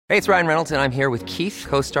Hey, it's Ryan Reynolds, and I'm here with Keith,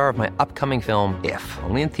 co-star of my upcoming film, If,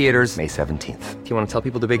 only in theaters May 17th. Do you want to tell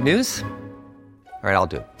people the big news? All right, I'll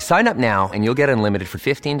do it. Sign up now and you'll get unlimited for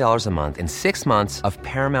 $15 a month and 6 months of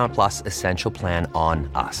Paramount Plus Essential Plan on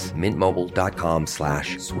us.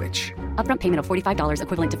 MintMobile.com/switch. Upfront payment of $45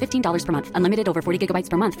 equivalent to $15 per month. Unlimited over 40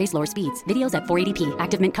 gigabytes per month. Face lower speeds. Videos at 480p.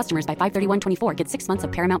 Active Mint customers by 531.24 get 6 months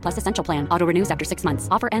of Paramount Plus Essential Plan. Auto renews after 6 months.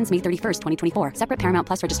 Offer ends May 31st, 2024. Separate Paramount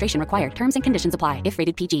Plus registration required. Terms and conditions apply if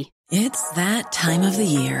rated PG. It's that time of the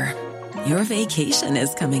year. Your vacation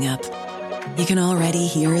is coming up. You can already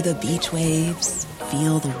hear the beach waves,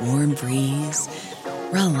 feel the warm breeze,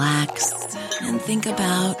 relax, and think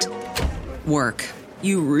about work.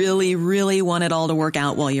 You really, really want it all to work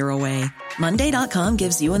out while you're away. Monday.com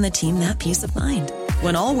gives you and the team that peace of mind.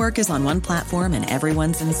 When all work is on one platform and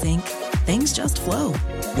everyone's in sync, things just flow.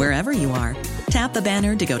 Wherever you are, tap the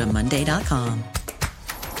banner to go to Monday.com.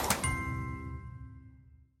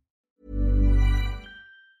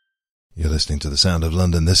 You're listening to The Sound of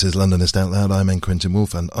London. This is Londonist Out Loud. I'm Quentin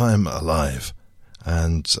Woolf and I'm alive.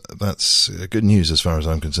 And that's good news as far as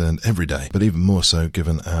I'm concerned every day, but even more so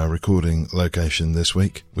given our recording location this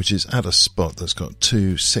week, which is at a spot that's got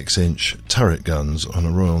 2 6-inch turret guns on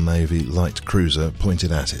a Royal Navy light cruiser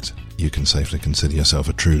pointed at it. You can safely consider yourself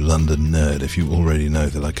a true London nerd if you already know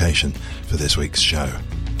the location for this week's show.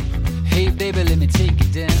 Hey baby, let me take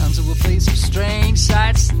you down to a place of strange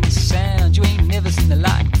sights and sounds. You ain't never seen the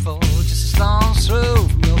like before, just a stone's throw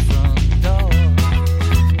from your front door.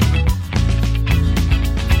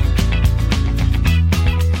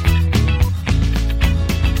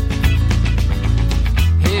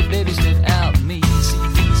 Hey baby, step out with me, see a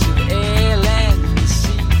piece of the air, land and the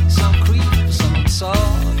sea. Some creep, some saw,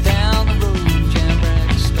 down the road, jam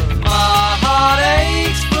brag store. My heart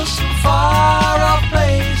aches for some far off place.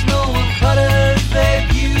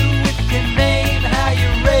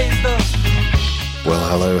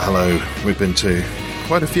 Well, hello. We've been to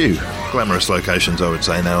quite a few glamorous locations, I would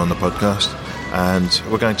say, now on the podcast, and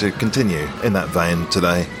we're going to continue in that vein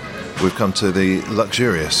today. We've come to the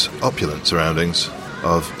luxurious, opulent surroundings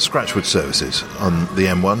of Scratchwood Services on the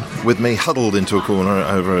M1, with me huddled into a corner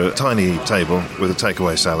over a tiny table with a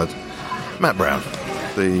takeaway salad, Matt Brown,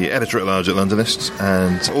 the editor-at-large at Londonist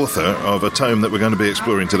and author of a tome that we're going to be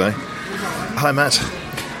exploring today. Hi, Matt.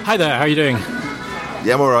 Hi there, how are you doing?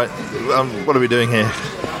 Yeah, I'm all right. What are we doing here?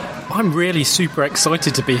 I'm really super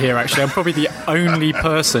excited to be here, actually. I'm probably the only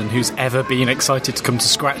person who's ever been excited to come to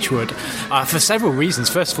Scratchwood for several reasons.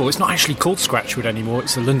 First of all, it's not actually called Scratchwood anymore.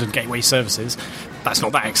 It's the London Gateway Services. That's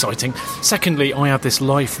not that exciting. Secondly, I have this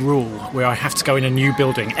life rule where I have to go in a new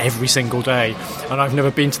building every single day, and I've never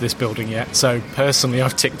been to this building yet. So personally,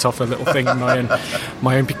 I've ticked off a little thing in my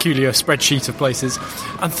own peculiar spreadsheet of places.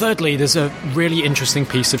 And thirdly, there's a really interesting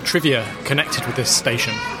piece of trivia connected with this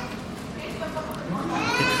station.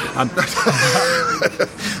 And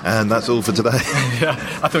that's all for today. Yeah,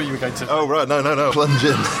 I thought you were going to... Oh, right, no, plunge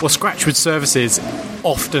in. Well, Scratchwood Services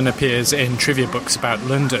often appears in trivia books about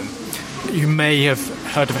London. You may have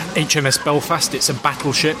heard of HMS Belfast. It's a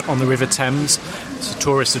battleship on the River Thames. It's a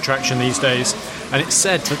tourist attraction these days. And it's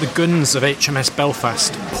said that the guns of HMS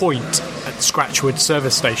Belfast point at Scratchwood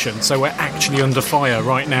service station. So we're actually under fire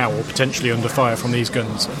right now, or potentially under fire from these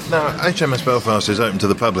guns. Now, HMS Belfast is open to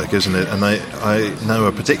the public, isn't it? And I know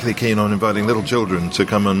are particularly keen on inviting little children to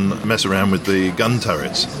come and mess around with the gun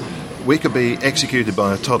turrets. We could be executed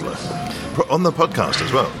by a toddler. On the podcast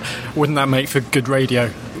as well. Wouldn't that make for good radio?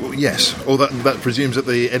 Yes, or that presumes that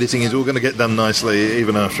the editing is all going to get done nicely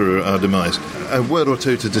even after our demise. A word or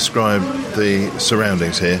two to describe the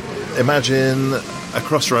surroundings here. Imagine a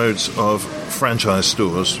crossroads of franchise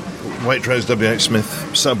stores, Waitrose, WH Smith,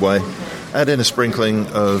 Subway. Add in a sprinkling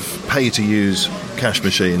of pay-to-use cash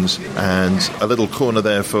machines and a little corner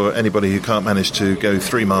there for anybody who can't manage to go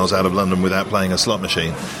 3 miles out of London without playing a slot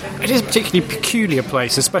machine. It is a particularly peculiar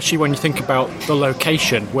place, especially when you think about the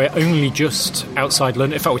location. We're only just outside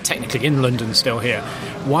London. In fact, we're technically in London still here.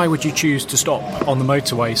 Why would you choose to stop on the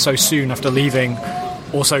motorway so soon after leaving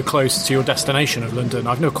or so close to your destination of London?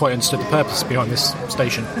 I've never quite understood the purpose behind this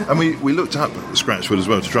station. And we looked up Scratchwood as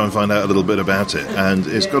well to try and find out a little bit about it, and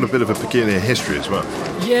it's got a bit of a peculiar history as well.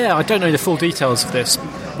 Yeah, I don't know the full details of this,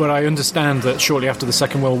 but I understand that shortly after the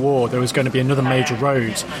Second World War there was going to be another major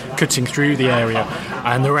road cutting through the area,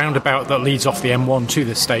 and the roundabout that leads off the M1 to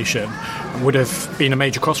this station would have been a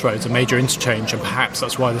major crossroads, a major interchange, and perhaps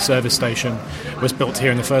that's why the service station was built here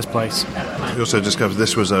in the first place. We also discovered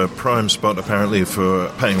this was a prime spot apparently for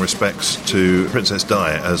paying respects to Princess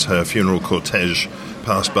Di as her funeral cortege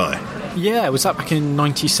passed by. Yeah, was that back in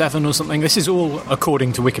 97 or something? This is all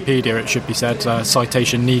according to Wikipedia, it should be said,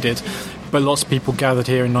 citation needed. but lots of people gathered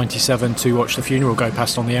here in 97 to watch the funeral go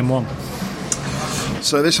past on the M1.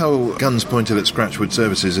 So this whole guns pointed at Scratchwood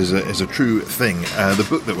services is a true thing. The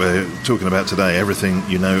book that we're talking about today, Everything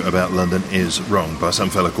You Know About London Is Wrong, by some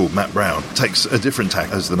fella called Matt Brown, takes a different tack,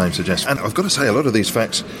 as the name suggests. And I've got to say, a lot of these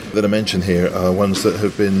facts that are mentioned here are ones that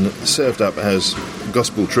have been served up as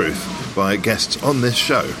gospel truth by guests on this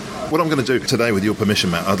show. What I'm going to do today, with your permission,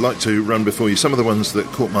 Matt, I'd like to run before you some of the ones that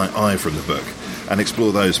caught my eye from the book and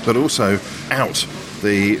explore those, but also out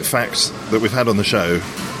the facts that we've had on the show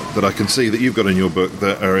that I can see that you've got in your book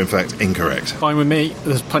that are in fact incorrect. Fine with me.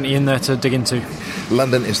 There's plenty in there to dig into.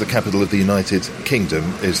 London is the capital of the United Kingdom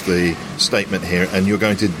is the statement here, and you're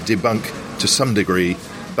going to debunk to some degree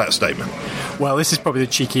that statement. Well, this is probably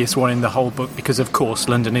the cheekiest one in the whole book because, of course,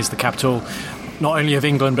 London is the capital not only of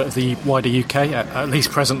England but of the wider UK, at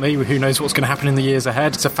least presently. Who knows what's going to happen in the years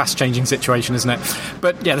ahead? It's a fast-changing situation, isn't it?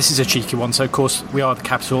 But yeah, this is a cheeky one. So, of course, we are the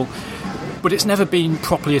capital. But it's never been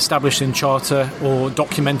properly established in charter or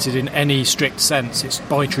documented in any strict sense. It's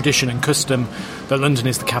by tradition and custom that London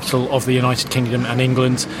is the capital of the United Kingdom and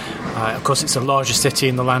England. Of course, it's the largest city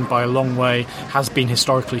in the land by a long way, has been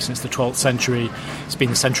historically since the 12th century. It's been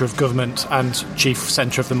the centre of government and chief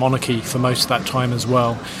centre of the monarchy for most of that time as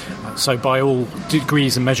well. So by all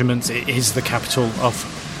degrees and measurements, it is the capital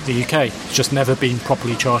of the UK. It's just never been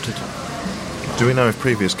properly chartered. Do we know if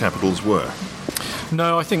previous capitals were?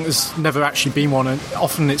 No, I think there's never actually been one. And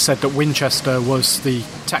often it's said that Winchester was the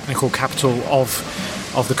technical capital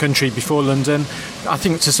of the country before London. I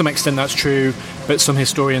think to some extent that's true, but some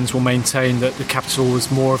historians will maintain that the capital was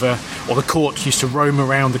more of or the court used to roam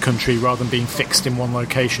around the country rather than being fixed in one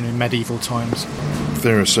location in medieval times.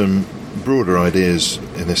 There are some broader ideas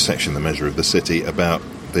in this section, The Measure of the City, about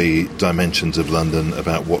the dimensions of London,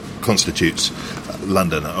 about what constitutes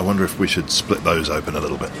London. I wonder if we should split those open a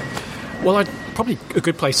little bit. Well, probably a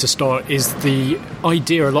good place to start is the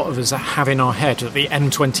idea a lot of us have in our head that the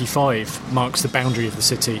M25 marks the boundary of the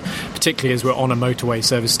city, particularly as we're on a motorway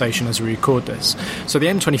service station as we record this. So the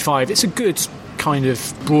M25, it's a good kind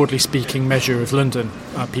of, broadly speaking, measure of London.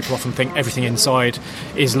 People often think everything inside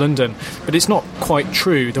is London, but it's not quite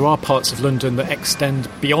true. There are parts of London that extend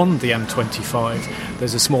beyond the M25.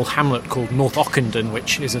 There's a small hamlet called North Ockenden,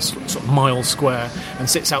 which is a sort of mile square and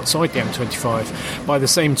sits outside the M25. By the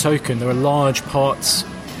same token, there are large parts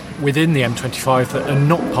within the M25 that are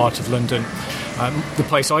not part of London. The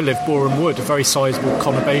place I live, Boreham Wood, a very sizable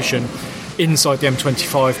conurbation inside the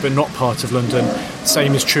M25 but not part of London.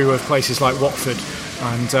 Same is true of places like Watford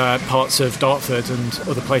and parts of Dartford and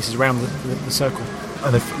other places around the circle.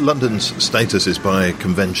 And if London's status is by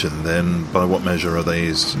convention, then by what measure are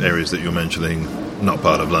these areas that you're mentioning not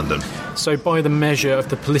part of London? So by the measure of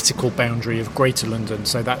the political boundary of Greater London,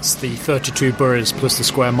 so that's the 32 boroughs plus the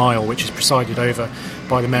square mile, which is presided over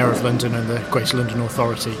by the Mayor of London and the Greater London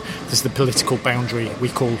Authority. This is the political boundary we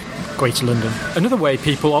call Greater London. Another way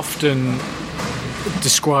people often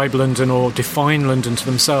describe London or define London to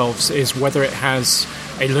themselves is whether it has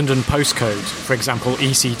a London postcode, for example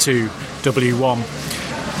EC2, W1.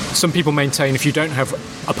 Some people maintain if you don't have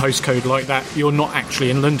a postcode like that, you're not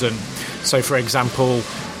actually in London. So for example,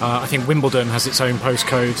 I think Wimbledon has its own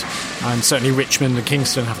postcode, and certainly Richmond and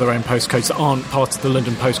Kingston have their own postcodes that aren't part of the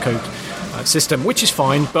London postcode system, which is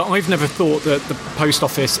fine, but I've never thought that the post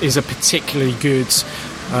office is a particularly good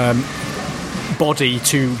body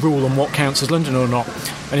to rule on what counts as London or not.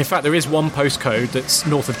 And in fact, there is one postcode that's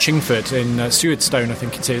north of Chingford in Sewardstone, I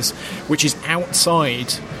think it is, which is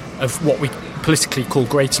outside of what we politically call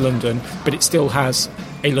Greater London, but it still has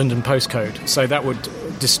a London postcode. So that would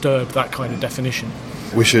disturb that kind of definition.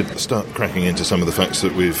 We should start cracking into some of the facts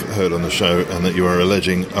that we've heard on the show and that you are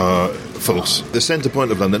alleging are false. The centre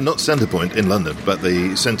point of London, not centre point in London, but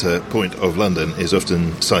the centre point of London is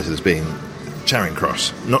often cited as being Charing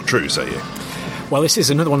Cross. Not true, say you? Well, this is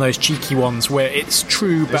another one of those cheeky ones where it's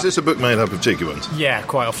true, but... Is this a book made up of cheeky ones? Yeah,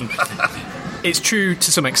 quite often. It's true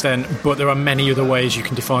to some extent, but there are many other ways you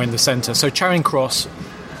can define the centre. So Charing Cross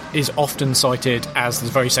is often cited as the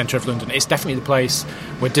very centre of London. It's definitely the place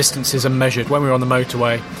where distances are measured. When we're on the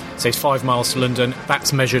motorway, say it's 5 miles to London,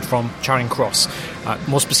 that's measured from Charing Cross.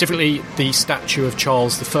 More specifically, the statue of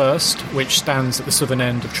Charles I, which stands at the southern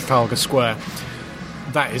end of Trafalgar Square.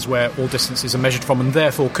 That is where all distances are measured from and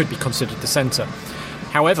therefore could be considered the centre.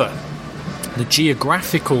 However, the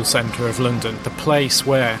geographical centre of London, the place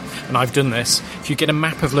where, and I've done this, if you get a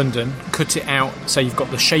map of London, cut it out, say you've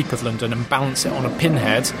got the shape of London and balance it on a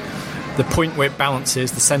pinhead, the point where it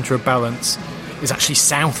balances, the centre of balance, is actually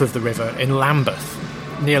south of the river in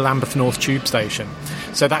Lambeth, near Lambeth North Tube Station.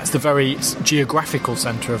 So that's the very geographical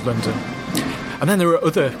centre of London. And then there are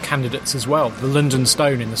other candidates as well. The London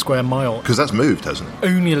Stone in the Square Mile. Because that's moved, hasn't it?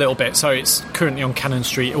 Only a little bit. So it's currently on Cannon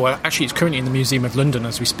Street. Well, actually, it's currently in the Museum of London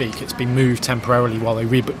as we speak. It's been moved temporarily while they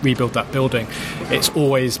rebuild that building. It's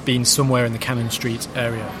always been somewhere in the Cannon Street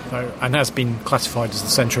area, and has been classified as the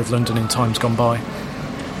centre of London in times gone by.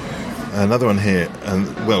 Another one here, and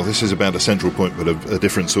well, this is about a central point, but of a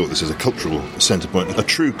different sort. This is a cultural centre point. A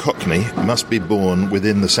true Cockney must be born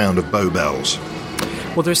within the sound of Bow Bells.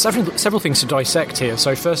 Well, there's several things to dissect here.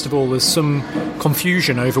 So first of all, there's some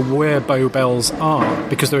confusion over where Bow Bells are,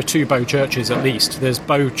 because there are two Bow churches at least. There's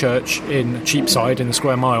Bow Church in Cheapside in the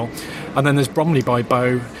Square Mile, and then there's Bromley by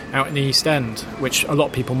Bow out in the East End, which a lot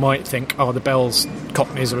of people might think are the bells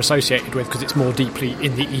Cockneys are associated with because it's more deeply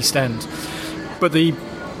in the East End. But the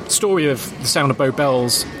story of the sound of Bow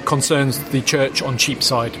Bells concerns the church on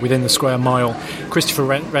Cheapside within the Square Mile. Christopher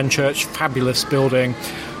Wren Church, fabulous building,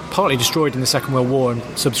 partly destroyed in the Second World War and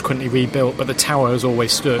subsequently rebuilt, but the tower has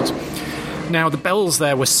always stood. Now, the bells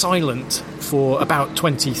there were silent for about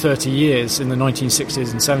 20-30 years in the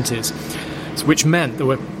 1960s and 70s, which meant there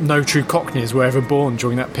were no true Cockneys were ever born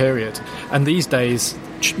during that period. And these days,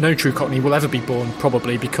 no true Cockney will ever be born,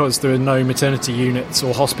 probably, because there are no maternity units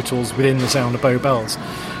or hospitals within the sound of Bow Bells.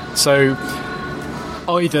 So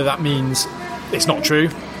either that means it's not true,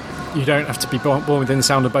 you don't have to be born within the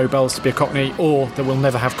sound of Bow Bells to be a Cockney, or that we'll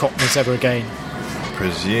never have Cockneys ever again.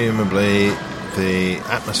 Presumably the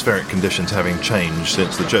atmospheric conditions having changed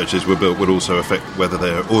since the churches were built would also affect whether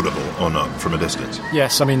they're audible or not from a distance.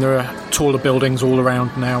 Yes, I mean, there are taller buildings all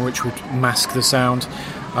around now which would mask the sound.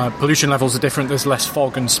 Pollution levels are different, there's less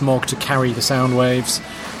fog and smog to carry the sound waves.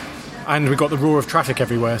 And we've got the roar of traffic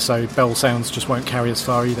everywhere, so bell sounds just won't carry as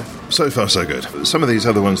far either. So far, so good. Some of these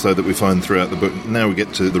other ones, though, that we find throughout the book, now we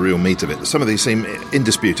get to the real meat of it. Some of these seem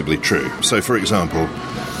indisputably true. So, for example,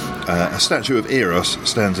 a statue of Eros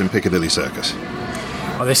stands in Piccadilly Circus.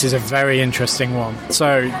 Oh, this is a very interesting one.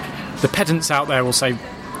 So, the pedants out there will say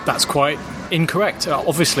that's quite incorrect.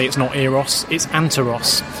 Obviously, it's not Eros, it's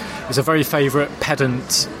Anteros. It's a very favourite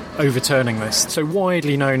pedant overturning this. So,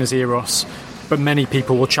 widely known as Eros, but many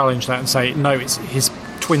people will challenge that and say, no, it's his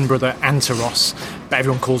twin brother Anteros, but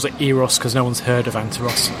everyone calls it Eros because no one's heard of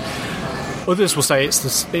Anteros. Others will say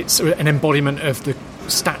it's an embodiment of the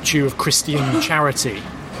statue of Christian charity,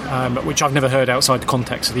 which I've never heard outside the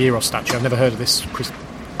context of the Eros statue. I've never heard of this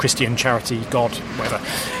Christian charity god, whatever.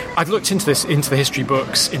 I've looked into this, into the history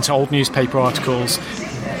books, into old newspaper articles.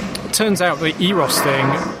 It turns out the Eros thing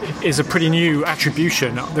is a pretty new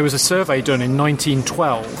attribution. There was a survey done in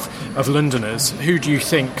 1912 of Londoners. Who do you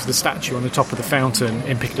think the statue on the top of the fountain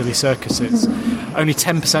in Piccadilly Circus is? Only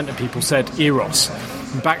 10% of people said Eros.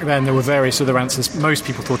 Back then there were various other answers. Most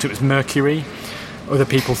people thought it was Mercury. Other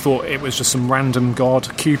people thought it was just some random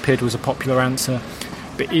god. Cupid was a popular answer.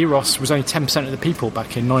 But Eros was only 10% of the people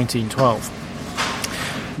back in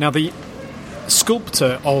 1912. Now the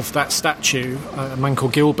sculptor of that statue, a man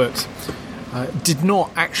called Gilbert, did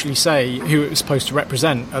not actually say who it was supposed to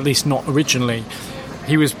represent, at least not originally.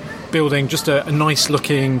 He was building just a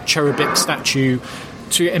nice-looking cherubic statue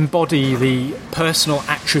to embody the personal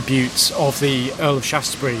attributes of the Earl of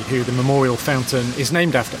Shaftesbury, who the memorial fountain is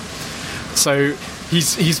named after. So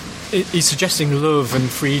he's suggesting love and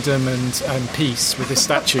freedom and peace with this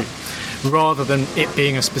statue, rather than it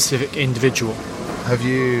being a specific individual. Have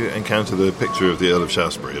you encountered a picture of the Earl of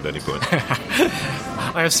Shaftesbury at any point?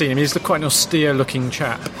 I have seen him. He's quite an austere-looking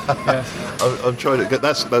chap. Yeah. I'm trying to get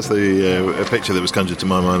that's the picture that was conjured to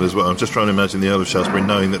my mind as well. I'm just trying to imagine the Earl of Shaftesbury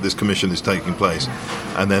knowing that this commission is taking place,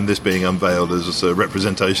 and then this being unveiled as a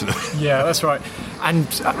representation of it. Yeah, that's right. And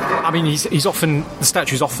I mean, he's often, the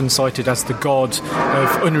statue is often cited as the god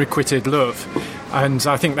of unrequited love, and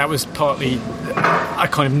I think that was partly a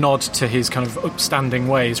kind of nod to his kind of upstanding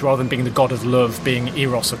ways. Rather than being the god of love, being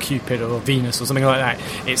Eros or Cupid or Venus or something like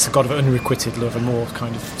that, it's the god of unrequited love, a more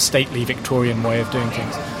kind of stately Victorian way of doing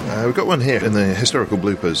things. We've got one here in the historical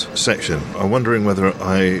bloopers section. I'm wondering whether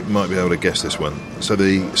I might be able to guess this one. So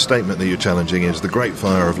the statement that you're challenging is the Great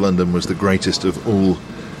Fire of London was the greatest of all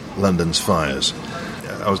London's fires.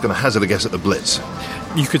 I was going to hazard a guess at the Blitz.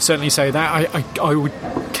 You could certainly say that. I would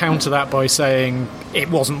counter that by saying it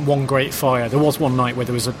wasn't one great fire. There was one night where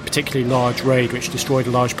there was a particularly large raid which destroyed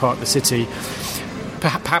a large part of the city.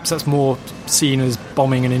 Perhaps that's more seen as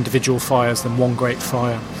bombing and individual fires than one great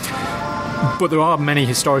fire. But there are many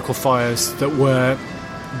historical fires that were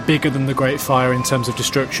bigger than the Great Fire in terms of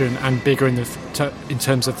destruction, and bigger in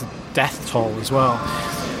terms of the death toll as well.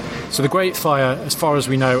 So the Great Fire, as far as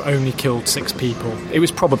we know, only killed 6 people. It was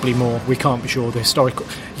probably more, we can't be sure. The historical,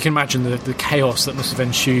 you can imagine the chaos that must have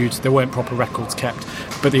ensued. There weren't proper records kept,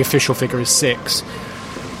 but the official figure is 6.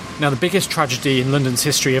 Now, the biggest tragedy in London's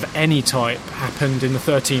history of any type happened in the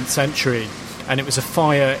 13th century, and it was a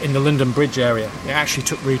fire in the London Bridge area. It actually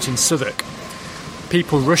took root in Southwark.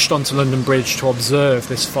 People rushed onto London Bridge to observe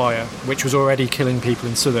this fire, which was already killing people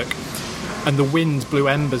in Southwark. And the wind blew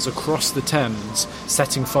embers across the Thames,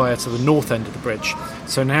 setting fire to the north end of the bridge.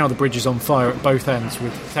 So now the bridge is on fire at both ends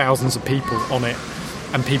with thousands of people on it,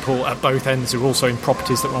 and people at both ends are also in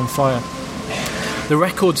properties that were on fire. The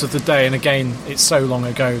records of the day, and again, it's so long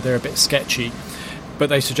ago, they're a bit sketchy, but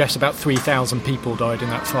they suggest about 3,000 people died in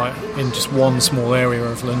that fire in just one small area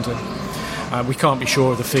of London. We can't be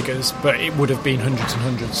sure of the figures, but it would have been hundreds and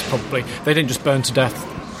hundreds, probably. They didn't just burn to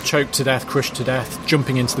death, choked to death, crushed to death,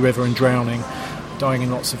 jumping into the river and drowning, dying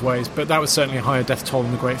in lots of ways. But that was certainly a higher death toll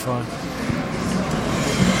than the Great Fire.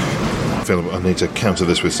 Philip, I need to counter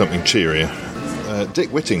this with something cheerier. Dick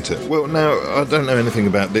Whittington. Well, now, I don't know anything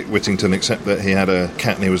about Dick Whittington except that he had a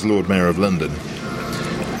cat and he was Lord Mayor of London.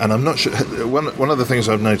 And I'm not sure... One of the things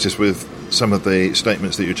I've noticed with some of the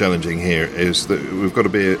statements that you're challenging here is that we've got to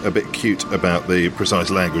be a bit cute about the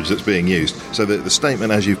precise language that's being used. So the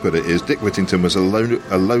statement, as you put it, is Dick Whittington was a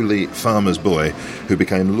lowly farmer's boy who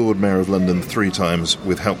became Lord Mayor of London 3 times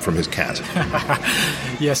with help from his cat.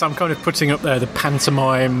 Yes, I'm kind of putting up there the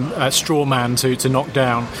pantomime straw man to knock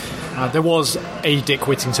down. There was a Dick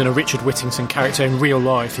Whittington, a Richard Whittington character in real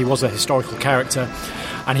life. He was a historical character,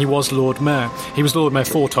 and he was Lord Mayor. He was Lord Mayor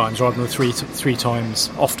 4 times rather than three times,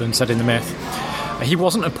 often said in the myth. He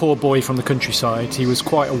wasn't a poor boy from the countryside. He was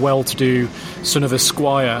quite a well-to-do son of a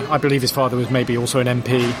squire. I believe his father was maybe also an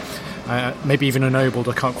MP, maybe even ennobled,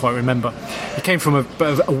 I can't quite remember. He came from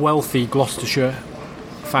a wealthy Gloucestershire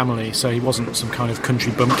family, so he wasn't some kind of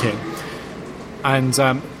country bumpkin. And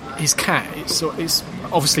his cat, it's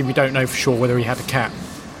obviously we don't know for sure whether he had a cat,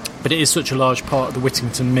 but it is such a large part of the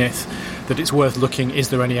Whittington myth that it's worth looking, is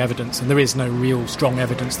there any evidence? And there is no real strong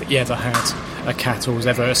evidence that he ever had a cat or was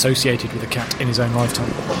ever associated with a cat in his own lifetime.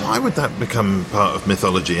 Why would that become part of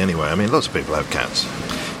mythology anyway? I mean, lots of people have cats.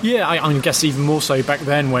 Yeah, I guess even more so back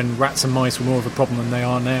then when rats and mice were more of a problem than they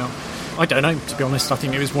are now. I don't know, to be honest. I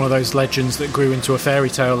think it was one of those legends that grew into a fairy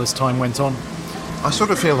tale as time went on. I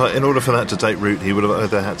sort of feel like in order for that to take root, he would have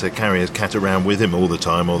either had to carry his cat around with him all the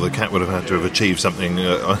time, or the cat would have had to have achieved something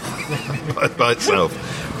by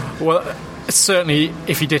itself. Well, certainly,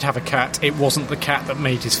 if he did have a cat, it wasn't the cat that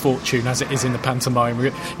made his fortune, as it is in the pantomime.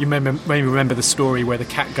 You may remember the story where the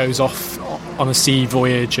cat goes off on a sea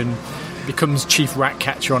voyage and becomes chief rat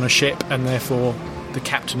catcher on a ship, and therefore the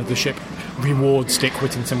captain of the ship rewards Dick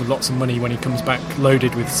Whittington with lots of money when he comes back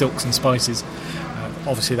loaded with silks and spices.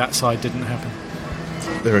 Obviously, that side didn't happen.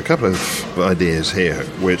 There are a couple of ideas here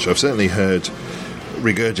which I've certainly heard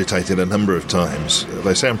regurgitated a number of times.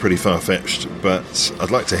 They sound pretty far-fetched, but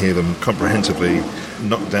I'd like to hear them comprehensively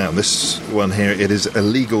knocked down. This one here, it is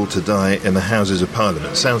illegal to die in the Houses of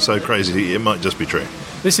Parliament. Sounds so crazy, it might just be true.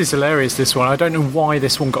 This is hilarious, this one. I don't know why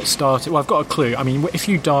this one got started. Well, I've got a clue. I mean, if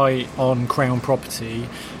you die on Crown property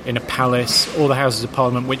in a palace, or the Houses of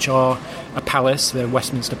Parliament, which are a palace, the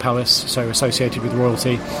Westminster Palace, so associated with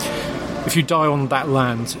royalty, if you die on that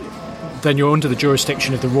land, then you're under the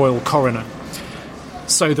jurisdiction of the royal coroner.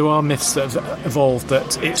 So there are myths that have evolved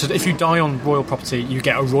that if you die on royal property, you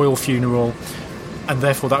get a royal funeral, and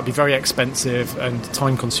therefore that would be very expensive and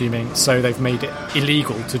time-consuming, so they've made it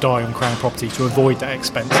illegal to die on Crown property to avoid that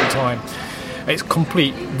expense and time. It's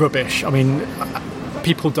complete rubbish. I mean,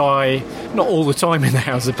 people die, not all the time in the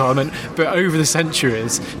House of Parliament, but over the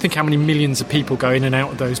centuries. Think how many millions of people go in and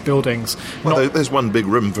out of those buildings. Well, there's one big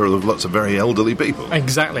room full of lots of very elderly people.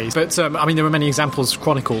 Exactly. But, I mean, there are many examples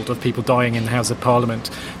chronicled of people dying in the House of Parliament.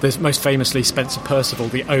 There's most famously Spencer Perceval,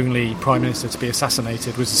 the only Prime Minister to be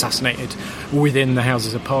assassinated, was assassinated within the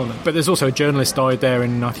Houses of Parliament. But there's also a journalist died there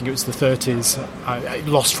in, I think it was the 30s,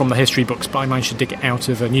 lost from the history books, but I managed to dig it out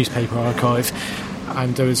of a newspaper archive.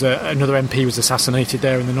 And there was another MP was assassinated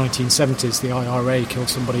there in the 1970s. The IRA killed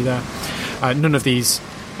somebody there. None of these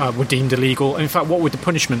were deemed illegal. In fact, what would the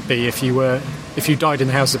punishment be if you died in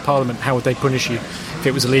the House of Parliament? How would they punish you if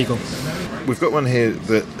it was illegal? We've got one here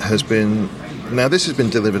that has been... Now, this has been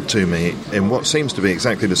delivered to me in what seems to be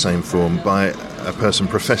exactly the same form by a person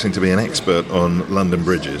professing to be an expert on London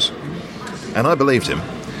bridges. And I believed him.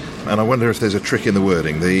 And I wonder if there's a trick in the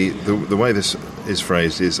wording. The way this is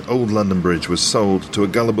phrased is, Old London Bridge was sold to a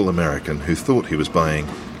gullible American who thought he was buying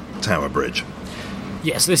Tower Bridge.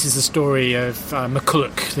 Yes, this is the story of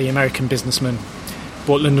McCulloch, the American businessman,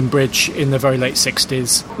 bought London Bridge in the very late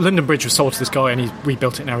 60s. London Bridge was sold to this guy and he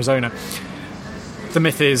rebuilt it in Arizona. The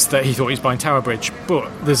myth is that he thought he was buying Tower Bridge, but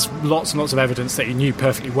there's lots and lots of evidence that he knew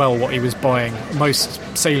perfectly well what he was buying. Most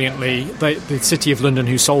saliently, the City of London,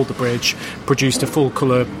 who sold the bridge, produced a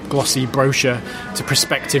full-colour glossy brochure to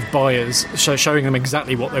prospective buyers showing them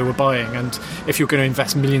exactly what they were buying. And if you're going to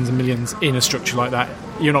invest millions and millions in a structure like that,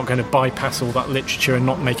 you're not going to bypass all that literature and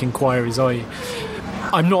not make inquiries, are you?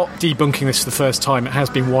 I'm not debunking this for the first time. It has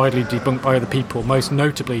been widely debunked by other people, most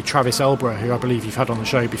notably Travis Elborough, who I believe you've had on the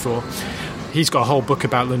show before. He's got a whole book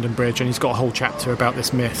about London Bridge, and he's got a whole chapter about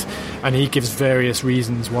this myth, and he gives various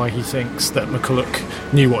reasons why he thinks that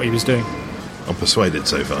McCulloch knew what he was doing. I'm persuaded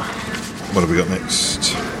so far. What have we got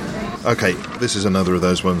next? OK, this is another of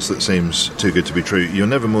those ones that seems too good to be true. You're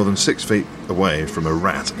never more than 6 feet away from a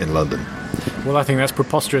rat in London. Well, I think that's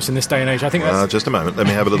preposterous in this day and age. I think that's... Just a moment. Let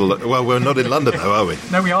me have a little look. Well, we're not in London, though, are we?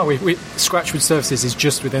 No, we are. Scratchwood Services is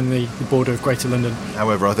just within the border of Greater London.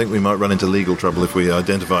 However, I think we might run into legal trouble if we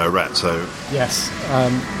identify a rat, so... Yes.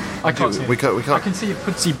 I can't see it. We can't. I can see a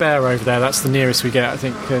Pudsey bear over there. That's the nearest we get. I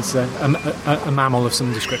think it's a mammal of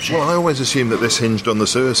some description. Well, I always assumed that this hinged on the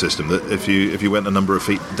sewer system, that if you went a number of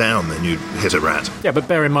feet down, then you'd hit a rat. Yeah, but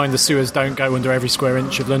bear in mind the sewers don't go under every square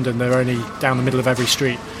inch of London. They're only down the middle of every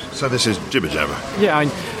street. So this is jibber-jabber. Yeah,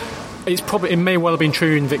 it may well have been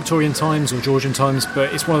true in Victorian times or Georgian times,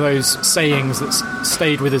 but it's one of those sayings that's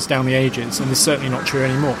stayed with us down the ages, and it's certainly not true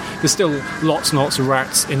anymore. There's still lots and lots of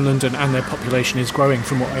rats in London, and their population is growing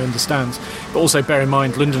from what I understand. But also bear in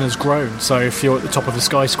mind, London has grown, so if you're at the top of a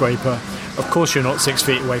skyscraper, of course you're not 6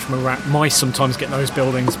 feet away from a rat. Mice sometimes get in those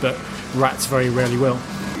buildings, but rats very rarely will.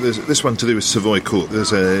 There's this one to do with Savoy Court.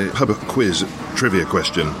 There's a pub quiz trivia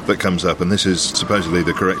question that comes up, and this is supposedly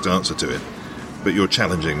the correct answer to it. But you're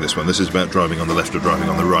challenging this one. This is about driving on the left or driving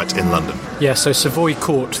on the right in London. Yeah, so Savoy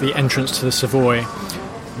Court, the entrance to the Savoy,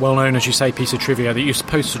 well known, as you say, piece of trivia, that you're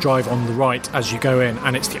supposed to drive on the right as you go in,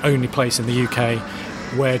 and it's the only place in the UK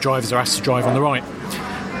where drivers are asked to drive on the right.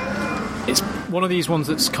 It's one of these ones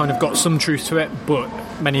that's kind of got some truth to it, but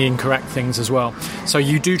many incorrect things as well. So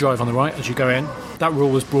you do drive on the right as you go in. That rule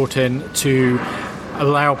was brought in to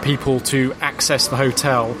allow people to access the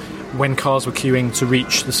hotel when cars were queuing to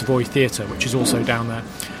reach the Savoy Theatre, which is also down there.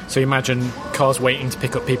 So you imagine cars waiting to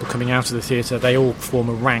pick up people coming out of the theatre. They all form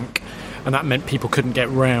a rank, and that meant people couldn't get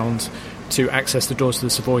round to access the doors to the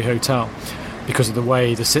Savoy Hotel because of the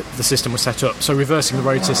way the system was set up. So reversing the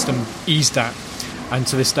road system eased that, and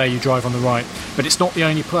to this day you drive on the right. But it's not the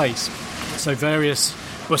only place. So various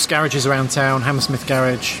bus garages around town, Hammersmith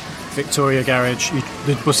Garage, Victoria Garage,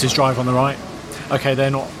 the buses drive on the right. OK, they're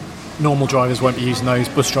not... Normal drivers won't be using those,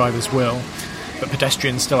 bus drivers will, but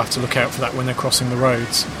pedestrians still have to look out for that when they're crossing the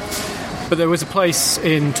roads. But there was a place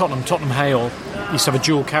in Tottenham Hale, used to have a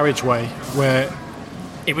dual carriageway where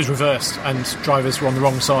it was reversed and drivers were on the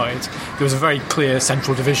wrong side. There was a very clear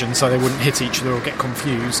central division so they wouldn't hit each other or get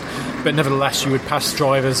confused, but nevertheless you would pass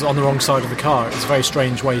drivers on the wrong side of the car. It was a very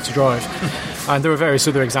strange way to drive. And there are various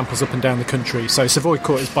other examples up and down the country, so Savoy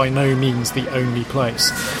Court is by no means the only place.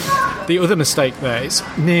 The other mistake there, it's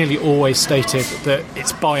nearly always stated that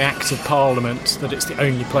it's by Act of Parliament that it's the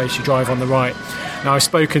only place you drive on the right. Now, I've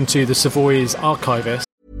spoken to the Savoy's archivist.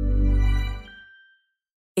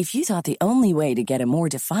 If you thought the only way to get a more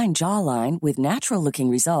defined jawline with natural-looking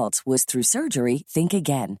results was through surgery, think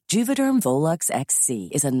again. Juvederm Volux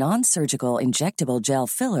XC is a non-surgical injectable gel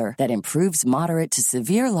filler that improves moderate to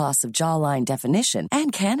severe loss of jawline definition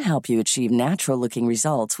and can help you achieve natural-looking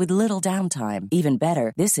results with little downtime. Even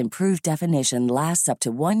better, this improved definition lasts up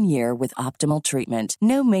to 1 year with optimal treatment.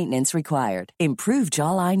 No maintenance required. Improve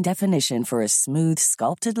jawline definition for a smooth,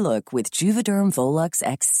 sculpted look with Juvederm Volux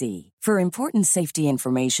XC. For important safety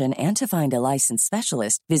information and to find a licensed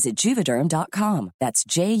specialist, visit Juvederm.com. That's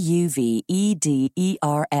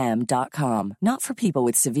JUVEDERM.com. Not for people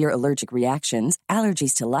with severe allergic reactions,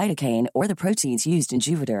 allergies to lidocaine, or the proteins used in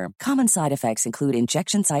Juvederm. Common side effects include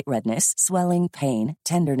injection site redness, swelling, pain,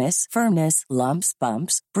 tenderness, firmness, lumps,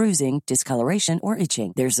 bumps, bruising, discoloration, or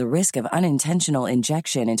itching. There's a risk of unintentional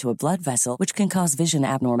injection into a blood vessel, which can cause vision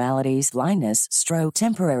abnormalities, blindness, stroke,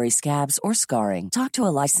 temporary scabs, or scarring. Talk to a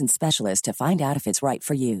licensed specialist to find out if it's right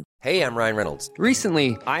for you. Hey, I'm Ryan Reynolds.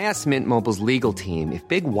 Recently, I asked Mint Mobile's legal team if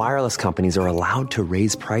big wireless companies are allowed to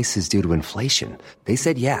raise prices due to inflation. They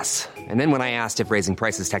said yes. And then when I asked if raising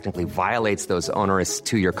prices technically violates those onerous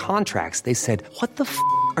two-year contracts, they said, "What the f***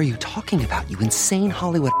 are you talking about, you insane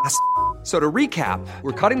Hollywood ass?" So to recap,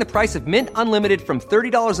 we're cutting the price of Mint Unlimited from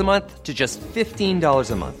 $30 a month to just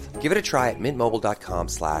 $15 a month. Give it a try at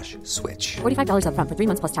mintmobile.com/switch. $45 up front for 3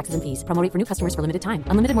 months plus taxes and fees. Promo rate for new customers for limited time.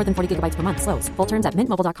 Unlimited more than 40 gigabytes per month. Slows full terms at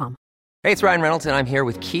mintmobile.com. Hey, it's Ryan Reynolds, and I'm here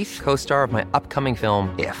with Keith, co-star of my upcoming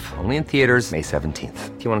film, If, only in theaters May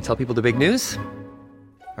 17th. Do you want to tell people the big news?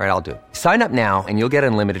 All right, I'll do it. Sign up now and you'll get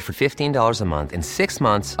unlimited for $15 a month and 6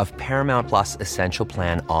 months of Paramount Plus Essential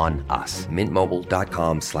Plan on us.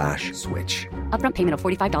 MintMobile.com/switch. Upfront payment of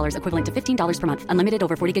 $45 equivalent to $15 per month. Unlimited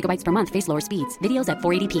over 40 gigabytes per month. Face lower speeds. Videos at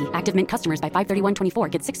 480p. Active Mint customers by 531.24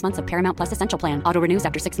 get 6 months of Paramount Plus Essential Plan. Auto renews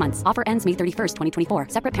after 6 months. Offer ends May 31st, 2024.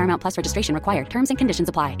 Separate Paramount Plus registration required. Terms and conditions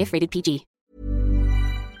apply if rated PG.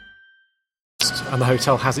 And the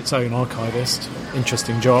hotel has its own archivist.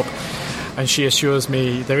 Interesting job. And she assures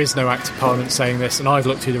me there is no Act of Parliament saying this, and I've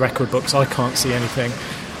looked through the record books, I can't see anything.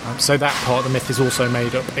 So that part of the myth is also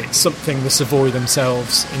made up. It's something the Savoy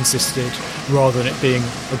themselves insisted, rather than it being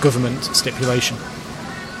a government stipulation.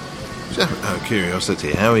 So, out of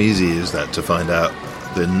curiosity, how easy is that to find out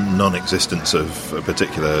the non-existence of a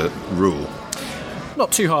particular rule?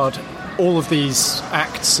 Not too hard. All of these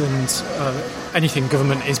acts and anything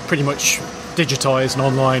government is pretty much digitised and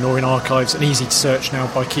online or in archives and easy to search now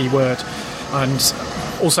by keyword. And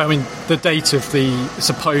also, I mean, the date of the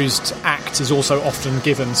supposed act is also often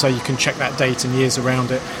given, so you can check that date and years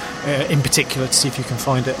around it, in particular, to see if you can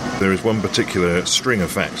find it. There is one particular string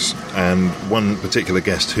of facts and one particular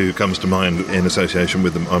guest who comes to mind in association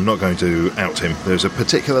with them. I'm not going to out him. There's a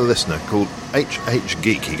particular listener called HH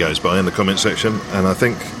Geek, he goes by in the comment section, and I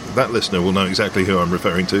think that listener will know exactly who I'm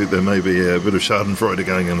referring to. There may be a bit of schadenfreude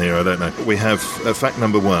going on here, I don't know. We have fact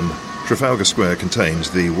number one. Trafalgar Square contains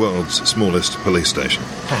the world's smallest police station.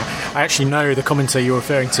 I actually know the commenter you're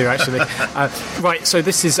referring to, actually. Right, so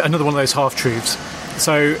this is another one of those half-truths.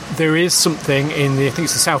 So there is something in the, I think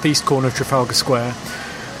it's the southeast corner of Trafalgar Square,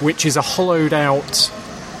 which is a hollowed-out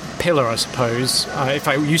pillar, I suppose. In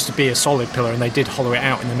fact, it used to be a solid pillar, and they did hollow it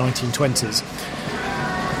out in the 1920s.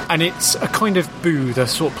 And it's a kind of booth, a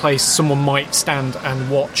sort of place someone might stand and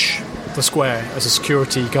watch the square as a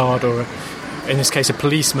security guard or, in this case, a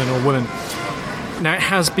policeman or woman. Now, it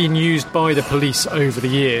has been used by the police over the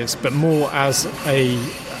years, but more as a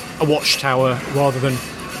watchtower rather than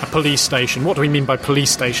a police station. What do we mean by police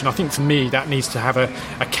station? I think for me that needs to have a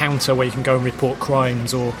counter where you can go and report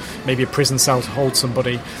crimes, or maybe a prison cell to hold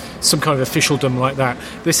somebody, some kind of officialdom like that.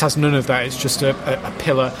 This has none of that. It's just a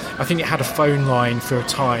pillar. I think it had a phone line for a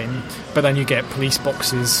time, but then you get police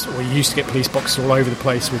boxes, or you used to get police boxes all over the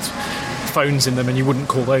place with phones in them, and you wouldn't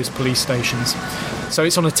call those police stations. So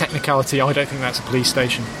it's on a technicality. I don't think that's a police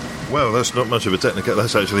station. Well, that's not much of a technical.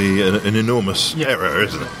 That's actually an enormous error,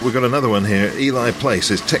 isn't it? We've got another one here. Ely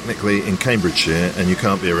Place is technically in Cambridgeshire, and you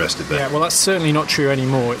can't be arrested there. Yeah, well, that's certainly not true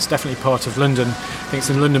anymore. It's definitely part of London. I think it's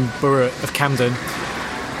in London Borough of Camden.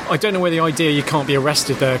 I don't know where the idea you can't be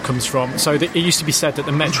arrested there comes from. So it used to be said that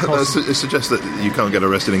the Metropolitan... It suggests that you can't get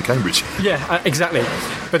arrested in Cambridge. Yeah, exactly.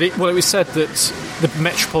 But it was said that the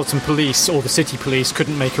Metropolitan Police or the City Police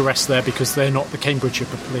couldn't make arrests there because they're not the Cambridgeshire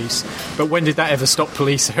Police. But when did that ever stop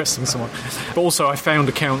police arresting someone? But also I found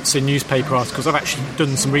accounts in newspaper articles. I've actually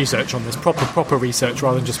done some research on this, proper research,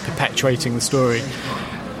 rather than just perpetuating the story.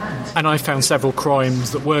 And I found several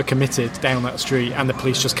crimes that were committed down that street, and the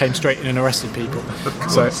police just came straight in and arrested people.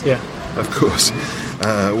 So, yeah. Of course.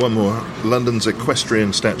 One more. London's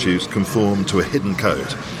equestrian statues conform to a hidden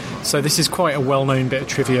code. So this is quite a well-known bit of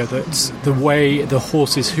trivia, that the way the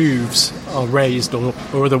horse's hooves are raised or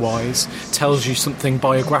otherwise tells you something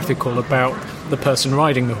biographical about the person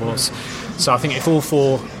riding the horse. So I think if all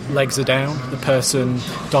four legs are down, the person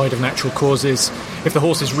died of natural causes. If the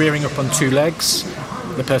horse is rearing up on two legs,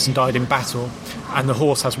 the person died in battle, and the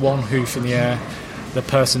horse has one hoof in the air, the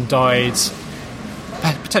person died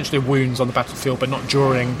potentially of wounds on the battlefield, but not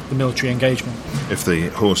during the military engagement. If the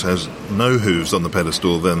horse has no hooves on the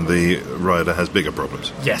pedestal, then the rider has bigger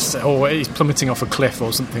problems. Yes, or he's plummeting off a cliff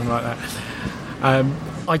or something like that.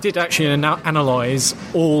 I did actually analyse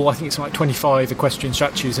all, I think it's like 25 equestrian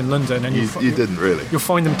statues in London. And you didn't really? You'll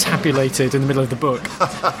find them tabulated in the middle of the book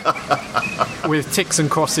with ticks and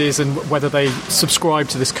crosses and whether they subscribe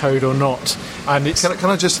to this code or not. And it's... Can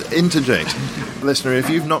I just interject? Listener, if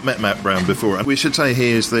you've not met Matt Brown before, we should say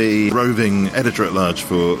he is the roving editor-at-large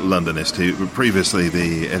for Londonist, who previously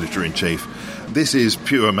the editor-in-chief. This is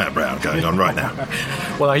pure Matt Brown going on right now.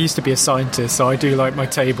 Well, I used to be a scientist, so I do like my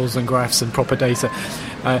tables and graphs and proper data.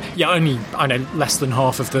 Only, I know, less than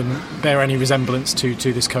half of them bear any resemblance to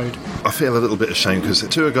this code. I feel a little bit ashamed because the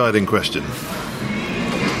tour guide in question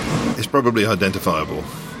is probably identifiable.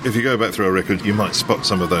 If you go back through our record, you might spot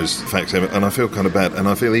some of those facts, and I feel kind of bad, and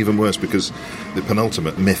I feel even worse because the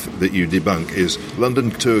penultimate myth that you debunk is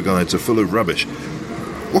London tour guides are full of rubbish.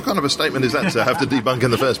 What kind of a statement is that to have to debunk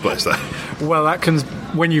in the first place, though? Well, that comes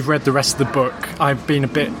when you've read the rest of the book. I've been a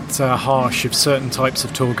bit harsh of certain types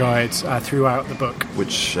of tour guides throughout the book.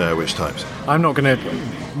 Which types? I'm not going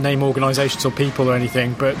to name organisations or people or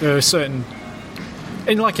anything, but there are certain...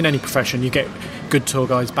 in any profession, you get good tour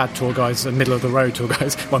guides, bad tour guides, and middle-of-the-road tour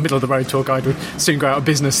guides. Well, middle-of-the-road tour guide would soon go out of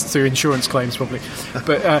business through insurance claims, probably.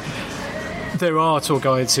 But there are tour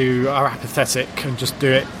guides who are apathetic and just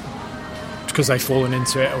do it because they've fallen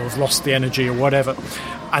into it or have lost the energy or whatever,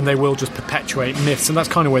 and they will just perpetuate myths, and that's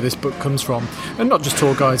kind of where this book comes from. And not just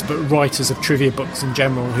tour guides, but writers of trivia books in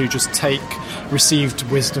general who just take received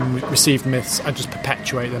wisdom, received myths, and just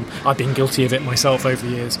perpetuate them. I've been guilty of it myself over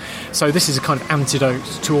the years. So this is a kind of antidote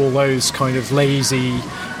to all those kind of lazy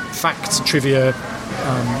facts, trivia,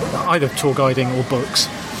 either tour guiding or books.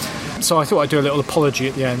 So I thought I'd do a little apology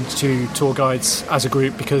at the end to tour guides as a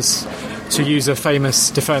group, because, to use a famous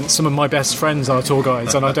defence, some of my best friends are tour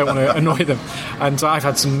guides and I don't want to annoy them. And I've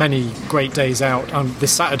had many great days out.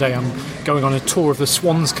 This Saturday I'm going on a tour of the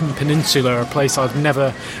Swanscombe Peninsula, a place I'd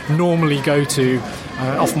never normally go to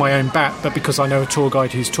off my own bat, but because I know a tour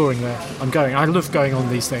guide who's touring there, I'm going. I love going on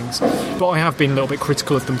these things, but I have been a little bit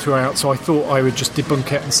critical of them throughout, so I thought I would just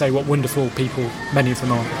debunk it and say what wonderful people many of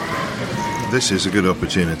them are. This is a good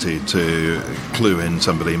opportunity to clue in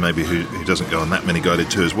somebody maybe who doesn't go on that many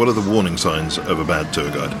guided tours. What are the warning signs of a bad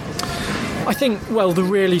tour guide? I think, well, the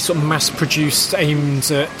really sort of mass-produced,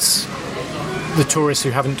 aimed at the tourists who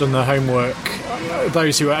haven't done their homework,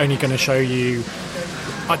 those who are only going to show you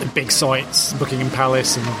like the big sites, Buckingham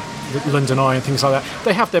Palace and London Eye and things like that,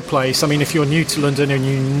 they have their place. I mean, if you're new to London and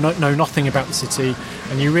you know nothing about the city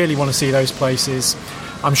and you really want to see those places,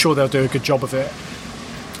 I'm sure they'll do a good job of it.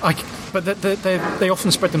 But they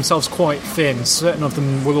often spread themselves quite thin. Certain of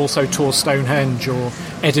them will also tour Stonehenge or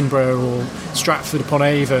Edinburgh or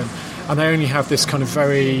Stratford-upon-Avon, and they only have this kind of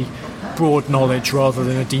very broad knowledge rather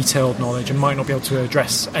than a detailed knowledge, and might not be able to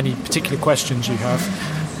address any particular questions you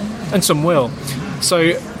have, and some will.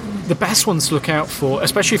 So the best ones to look out for,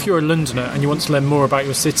 especially if you're a Londoner and you want to learn more about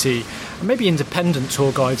your city, and maybe independent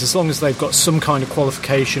tour guides, as long as they've got some kind of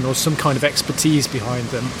qualification or some kind of expertise behind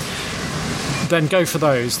them, then go for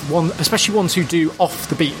those. Especially ones who do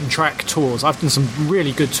off-the-beaten-track tours. I've done some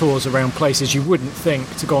really good tours around places you wouldn't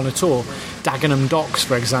think to go on a tour. Dagenham Docks,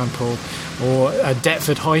 for example, or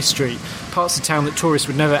Deptford High Street, parts of town that tourists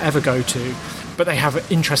would never ever go to, but they have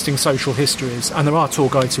interesting social histories, and there are tour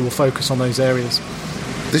guides who will focus on those areas.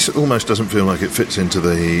 This almost doesn't feel like it fits into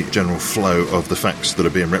the general flow of the facts that are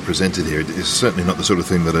being represented here. It's certainly not the sort of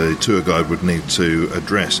thing that a tour guide would need to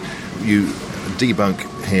address. You debunk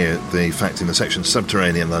here the fact in the section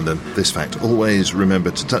Subterranean London, this fact: always remember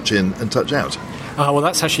to touch in and touch out. Well,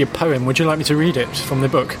 that's actually a poem. Would you like me to read it from the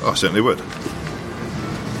book? Oh, I certainly would.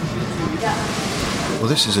 Well,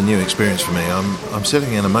 this is a new experience for me. I'm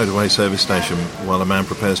sitting in a motorway service station while a man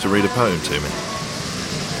prepares to read a poem to me.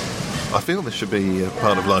 I feel this should be a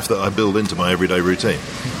part of life that I build into my everyday routine.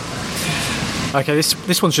 Okay,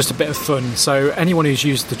 this one's just a bit of fun. So anyone who's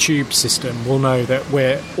used the tube system will know that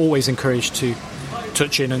we're always encouraged to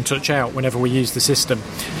touch in and touch out whenever we use the system.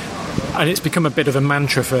 And it's become a bit of a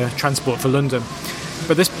mantra for Transport for London.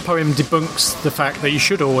 But this poem debunks the fact that you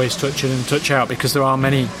should always touch in and touch out, because there are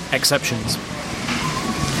many exceptions.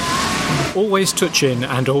 Always touch in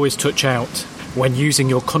and always touch out when using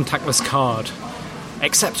your contactless card.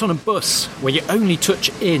 Except on a bus where you only touch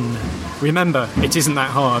in. Remember, it isn't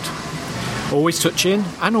that hard. Always touch in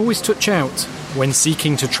and always touch out when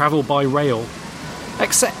seeking to travel by rail.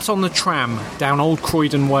 Except on the tram down Old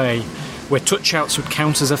Croydon Way, where touch-outs would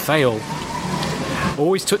count as a fail.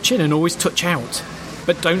 Always touch in and always touch out,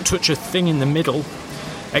 but don't touch a thing in the middle.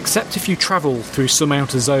 Except if you travel through some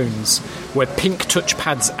outer zones, where pink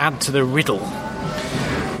touchpads add to the riddle.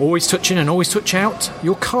 Always touch in and always touch out,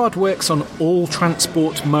 your card works on all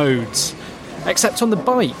transport modes. Except on the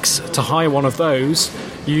bikes, to hire one of those,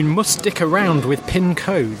 you must stick around with PIN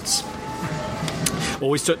codes.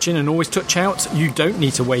 Always touch in and always touch out, you don't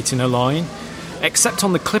need to wait in a line. Except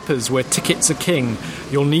on the Clippers, where tickets are king,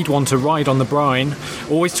 you'll need one to ride on the brine.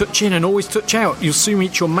 Always touch in and always touch out, you'll soon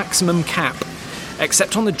reach your maximum cap.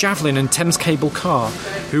 Except on the Javelin and Thames Cable Car,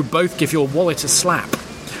 who both give your wallet a slap.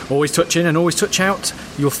 Always touch in and always touch out,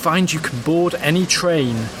 you'll find you can board any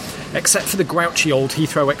train. Except for the grouchy old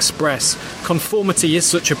Heathrow Express, conformity is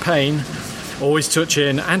such a pain. Always touch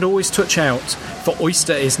in and always touch out, for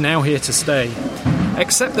Oyster is now here to stay.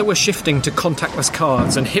 Except that we're shifting to contactless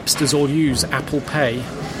cards and hipsters all use Apple Pay.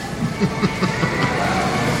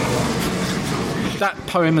 That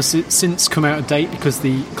poem has since come out of date because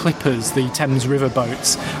the Clippers, the Thames River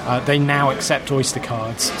boats, they now accept Oyster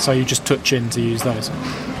cards, so you just touch in to use those.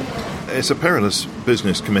 It's a perilous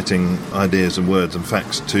business committing ideas and words and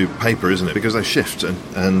facts to paper, isn't it? Because they shift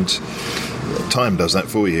and time does that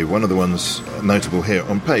for you. One of the ones notable here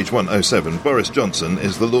on page 107, Boris Johnson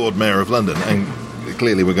is the Lord Mayor of London, and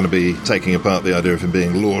clearly we're going to be taking apart the idea of him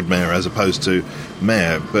being Lord Mayor as opposed to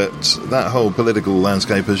Mayor, but that whole political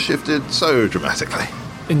landscape has shifted so dramatically.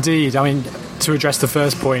 Indeed. I mean, to address the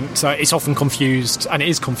first point, it's often confused, and it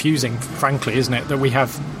is confusing, frankly, isn't it, that we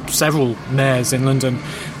have several mayors in London.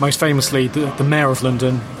 Most famously, the Mayor of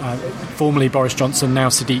London, formerly Boris Johnson, now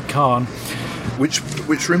Sadiq Khan.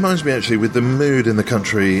 Which reminds me, actually, with the mood in the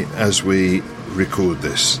country as we record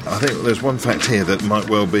this, I think there's one fact here that might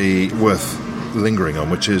well be worth lingering on,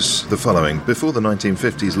 which is the following. Before the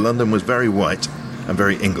 1950s, London was very white and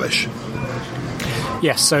very English.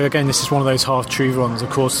 Yes, so again, this is one of those half-true ones. Of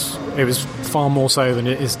course, it was far more so than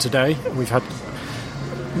it is today. We've had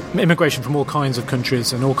immigration from all kinds of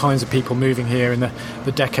countries and all kinds of people moving here in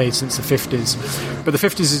the decade since the 50s. But the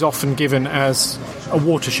 50s is often given as a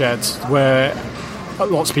watershed where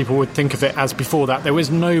lots of people would think of it as before that. There was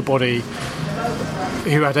nobody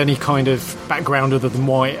who had any kind of background other than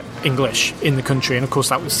white English in the country, and of course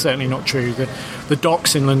that was certainly not true. The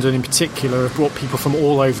docks in London in particular have brought people from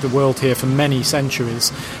all over the world here for many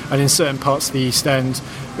centuries, and in certain parts of the East End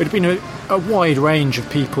it had been a wide range of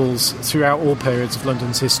peoples throughout all periods of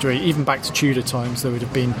London's history. Even back to Tudor times there would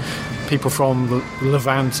have been people from the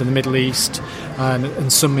Levant and the Middle East,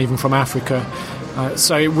 and some even from Africa.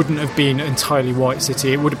 So it wouldn't have been an entirely white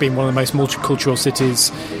city. It would have been one of the most multicultural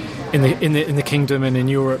cities in the kingdom and in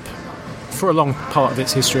Europe for a long part of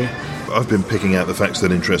its history. I've been picking out the facts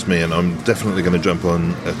that interest me, and I'm definitely going to jump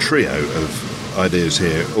on a trio of ideas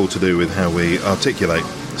here, all to do with how we articulate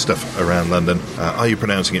stuff around London. Are you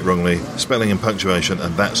pronouncing it wrongly? Spelling and punctuation,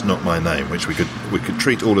 and that's not my name, which we could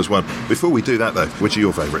treat all as one. Before we do that, though, which are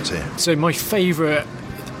your favourites here? So my favourite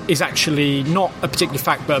is actually not a particular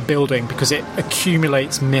fact but a building, because it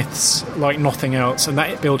accumulates myths like nothing else, and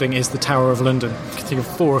that building is the Tower of London. You can think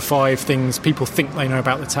of 4 or 5 things people think they know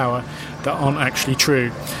about the Tower that aren't actually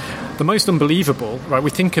true. The most unbelievable, right, we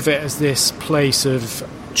think of it as this place of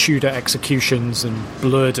Tudor executions and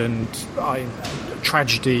blood and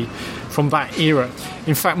tragedy from that era.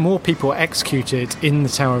 In fact, more people were executed in the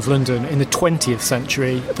Tower of London in the 20th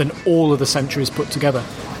century than all of the centuries put together.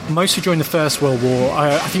 Mostly during the First World War.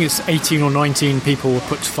 I think it's 18 or 19 people were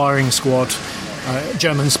put to firing squad,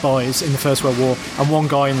 German spies in the First World War, and 1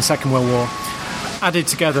 guy in the Second World War. Added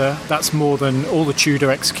together, that's more than all the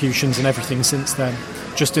Tudor executions and everything since then,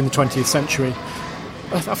 just in the 20th century.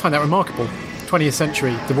 I find that remarkable. 20th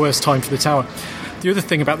century, the worst time for the Tower. The other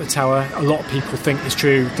thing about the Tower, a lot of people think is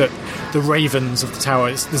true, that the ravens of the Tower,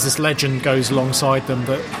 there's this legend goes alongside them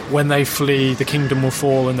that when they flee, the kingdom will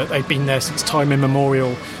fall, and that they've been there since time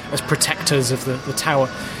immemorial as protectors of the Tower.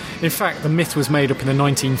 In fact, the myth was made up in the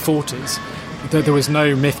 1940s. There was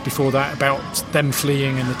no myth before that about them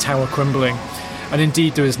fleeing and the Tower crumbling. And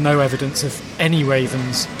indeed, there is no evidence of any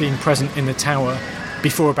ravens being present in the Tower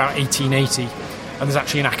before about 1880. And there's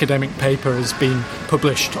actually an academic paper has been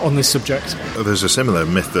published on this subject. There's a similar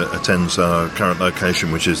myth that attends our current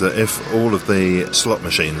location, which is that if all of the slot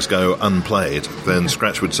machines go unplayed, then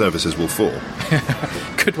Scratchwood services will fall.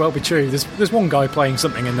 Could well be true. There's 1 guy playing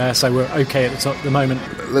something in there, so we're okay at the moment.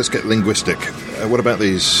 Let's get linguistic. What about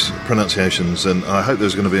these pronunciations? And I hope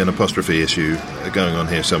there's going to be an apostrophe issue going on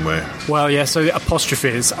here somewhere. Well, yeah, so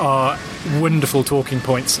apostrophes are wonderful talking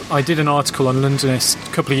points. I did an article on Londonist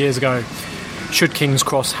a couple of years ago. Should King's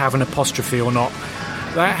Cross have an apostrophe or not?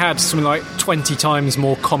 That had something like 20 times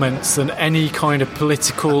more comments than any kind of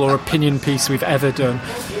political or opinion piece we've ever done.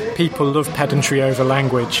 People love pedantry over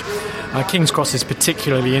language. King's Cross is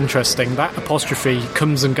particularly interesting. That apostrophe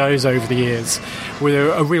comes and goes over the years with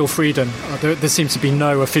a real freedom. There seems to be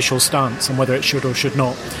no official stance on whether it should or should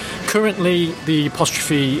not. Currently, the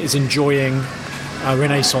apostrophe is enjoying a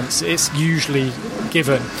renaissance. It's usually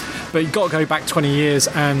given. But you've got to go back 20 years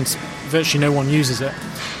and virtually no one uses it.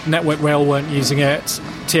 Network Rail weren't using it,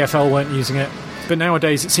 TfL weren't using it, but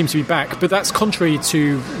nowadays it seems to be back. But that's contrary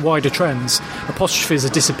to wider trends. Apostrophes are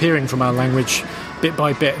disappearing from our language bit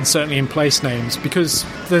by bit, and certainly in place names, because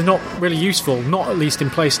they're not really useful, not at least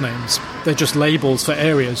in place names. They're just labels for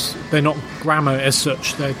areas. They're not grammar as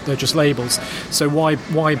such, they're just labels. So why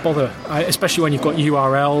bother? Especially when you've got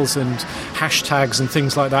URLs and hashtags and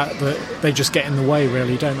things like that they just get in the way,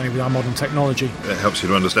 really, don't they, with our modern technology. It helps you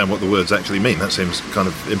to understand what the words actually mean. That seems kind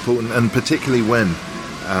of important, and particularly when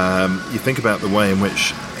you think about the way in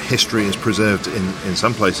which history is preserved in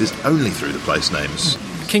some places only through the place names.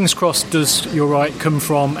 King's Cross does, you're right, come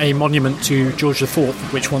from a monument to George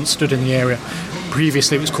IV, which once stood in the area.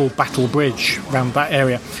 Previously it was called Battle Bridge, around that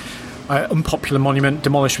area. Unpopular monument,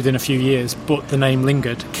 demolished within a few years, but the name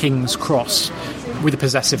lingered, King's Cross, with a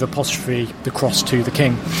possessive apostrophe, the cross to the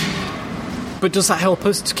king. But does that help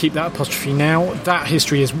us to keep that apostrophe now? That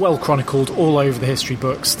history is well chronicled all over the history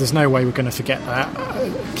books. There's no way we're going to forget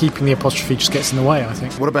that. Keeping the apostrophe just gets in the way, I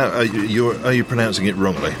think. What about, are you pronouncing it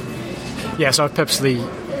wrongly? Yes, I've purposely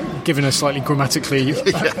given a slightly grammatically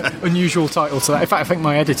unusual title to that. In fact, I think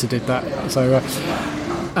my editor did that. So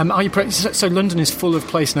London is full of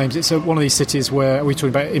place names. It's one of these cities where we talked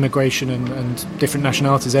about immigration and different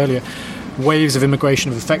nationalities earlier. Waves of immigration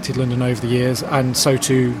have affected London over the years, and so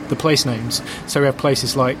too the place names. So we have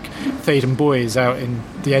places like Theydon Bois out in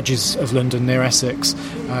the edges of London near Essex,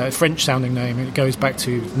 a French-sounding name. It goes back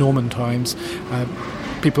to Norman times.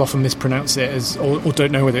 People often mispronounce it as, or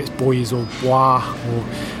don't know whether it's Bois or Bois or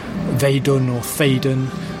Theydon or Theydon.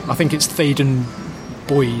 I think it's Theydon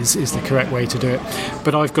Bois is the correct way to do it.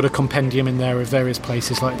 But I've got a compendium in there of various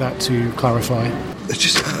places like that to clarify. It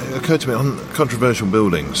just occurred to me on controversial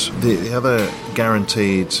buildings, the other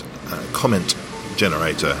guaranteed comment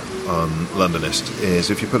generator on Londonist is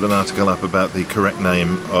if you put an article up about the correct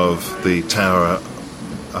name of the tower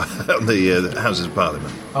on the Houses of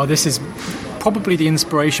Parliament. Oh, this is probably the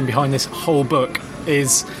inspiration behind this whole book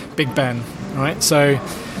is Big Ben, right? So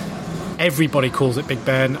everybody calls it Big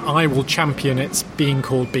Ben. I will champion its being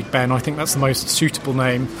called Big Ben. I think that's the most suitable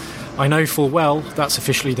name. I know full well that's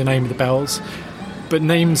officially the name of the bells, but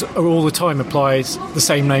names are all the time applies the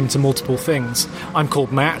same name to multiple things. I'm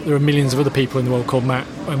called Matt. There are millions of other people in the world called Matt,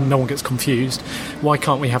 and no one gets confused. Why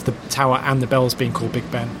can't we have the tower and the bells being called Big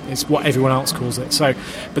Ben? It's what everyone else calls it. So,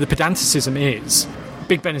 but the pedanticism is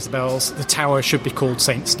Big Ben is the bells, the tower should be called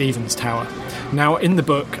St. Stephen's Tower. Now, in the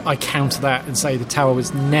book, I counter that and say the tower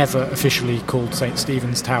was never officially called St.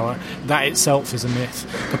 Stephen's Tower. That itself is a myth,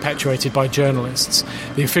 perpetuated by journalists.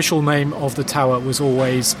 The official name of the tower was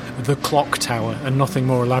always the Clock Tower, and nothing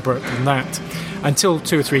more elaborate than that. Until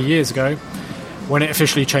 2 or 3 years ago, when it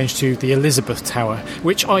officially changed to the Elizabeth Tower,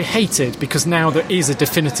 which I hated because now there is a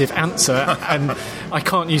definitive answer and I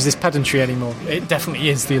can't use this pedantry anymore. It definitely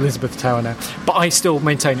is the Elizabeth Tower now. But I still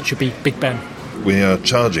maintain it should be Big Ben. We're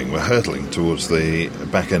hurtling towards the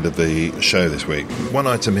back end of the show this week. One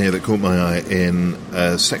item here that caught my eye in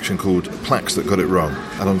a section called Plaques That Got It Wrong,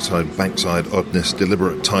 alongside Bankside Oddness,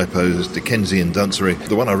 Deliberate Typos, Dickensian Duncery.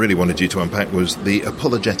 The one I really wanted you to unpack was the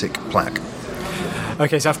Apologetic Plaque.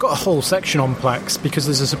 Okay, so I've got a whole section on plaques because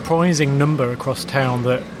there's a surprising number across town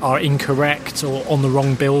that are incorrect or on the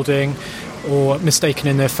wrong building or mistaken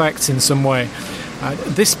in their facts in some way.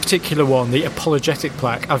 This particular one, the apologetic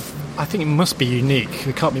plaque, I think it must be unique.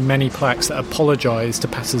 There can't be many plaques that apologise to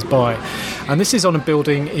passers-by. And this is on a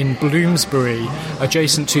building in Bloomsbury,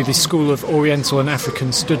 adjacent to the School of Oriental and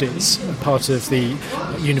African Studies, part of the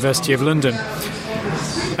University of London.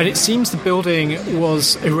 And it seems the building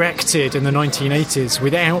was erected in the 1980s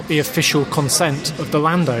without the official consent of the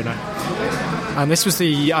landowner. And this was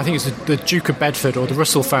I think it was the Duke of Bedford or the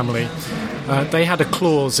Russell family. They had a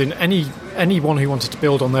clause in anyone who wanted to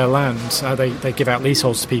build on their land, they give out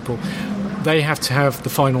leaseholds to people, they have to have the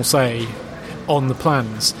final say on the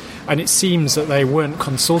plans. And it seems that they weren't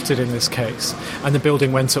consulted in this case, and the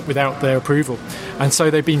building went up without their approval. And so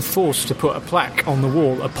they've been forced to put a plaque on the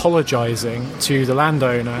wall apologising to the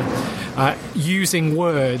landowner, using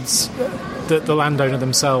words that the landowner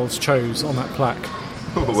themselves chose on that plaque.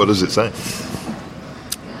 What does it say?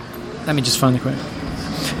 Let me just find the quote.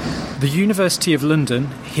 The University of London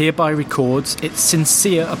hereby records its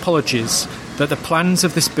sincere apologies that the plans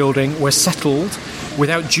of this building were settled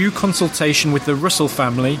without due consultation with the Russell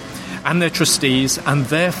family and their trustees, and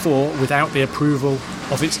therefore without the approval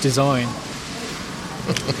of its design.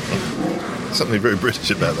 Something very British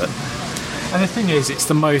about that. And the thing is, it's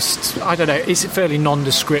the most, it's a fairly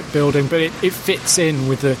nondescript building, but it fits in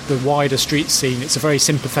with the wider street scene. It's a very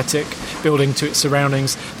sympathetic building to its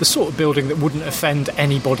surroundings, the sort of building that wouldn't offend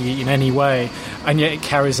anybody in any way, and yet it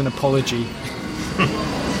carries an apology.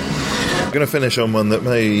 I'm going to finish on one that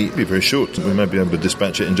may be very short. We may be able to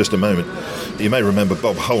dispatch it in just a moment. You may remember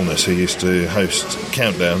Bob Holness, who used to host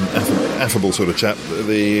Countdown, affable sort of chap.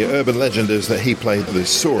 The urban legend is that he played the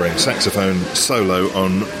soaring saxophone solo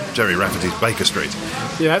on Gerry Rafferty's Baker Street.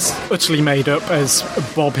 Yeah, that's utterly made up, as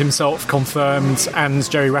Bob himself confirmed and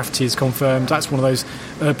Gerry Rafferty has confirmed. That's one of those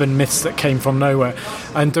urban myths that came from nowhere.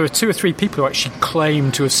 And there are 2 or 3 people who actually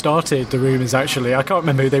claim to have started the rumours, actually. I can't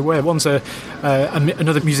remember who they were. One's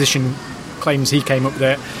another musician claims he came up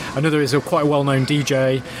there. Another is quite a well-known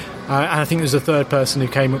DJ. And I think there's a third person who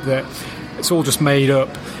came up there. It's all just made up.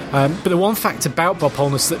 But the one fact about Bob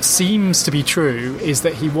Holness that seems to be true is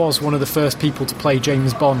that he was one of the first people to play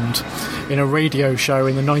James Bond in a radio show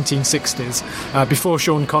in the 1960s, before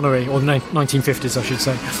Sean Connery, or 1950s I should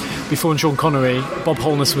say. Before Sean Connery, Bob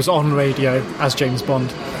Holness was on radio as James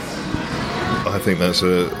Bond. I think that's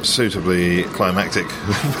a suitably climactic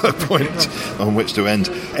point on which to end.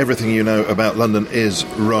 Everything You Know About London Is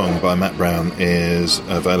Wrong by Matt Brown is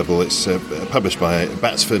available. It's published by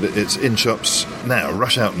Batsford. It's in shops now.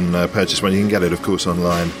 Rush out and purchase one. You can get it, of course,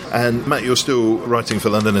 online. And Matt, you're still writing for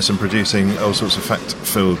Londonist and producing all sorts of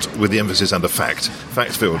fact-filled, with the emphasis under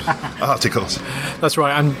fact-filled articles. That's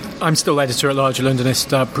right. I'm still editor-at-large at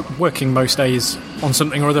Londonist, working most days on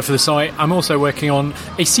something or other for the site. I'm also working on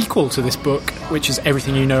a sequel to this book, which is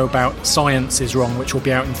Everything You Know About Science Is Wrong, which will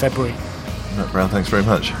be out in February. Matt Brown, thanks very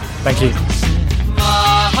much. Thank you.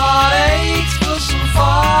 My heart aches for some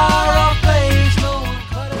far-off place, no one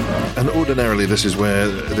cut it. And ordinarily this is where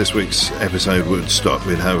this week's episode would stop.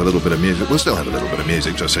 We'd have a little bit of music. We'll still have a little bit of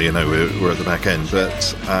music, just so you know we're at the back end. But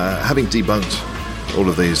having debunked all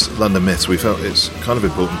of these London myths, we felt it's kind of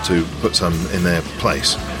important to put some in their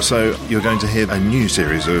place. So you're going to hear a new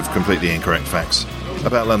series of completely incorrect facts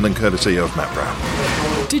about London, courtesy of Matt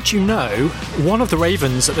Brown. Did you know one of the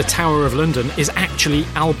ravens at the Tower of London is actually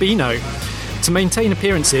albino? To maintain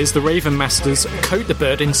appearances, the Raven Masters coat the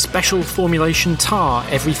bird in special formulation tar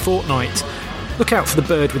every fortnight. Look out for the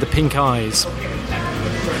bird with the pink eyes.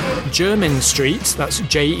 Jermyn Street, that's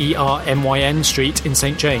Jermyn Street in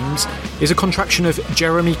St James, is a contraction of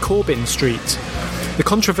Jeremy Corbyn Street. The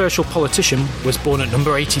controversial politician was born at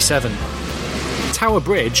number 87. Tower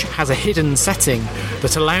Bridge has a hidden setting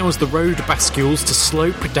that allows the road bascules to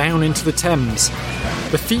slope down into the Thames.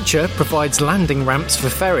 The feature provides landing ramps for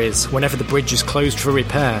ferries whenever the bridge is closed for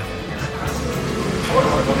repair.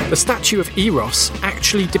 The statue of Eros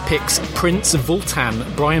actually depicts Prince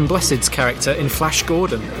Vultan, Brian Blessed's character in Flash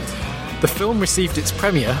Gordon. The film received its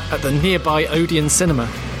premiere at the nearby Odeon Cinema.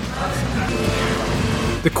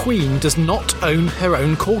 The Queen does not own her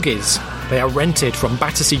own corgis. They are rented from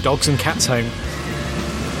Battersea Dogs and Cats Home.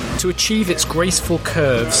 To achieve its graceful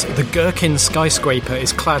curves, the Gherkin skyscraper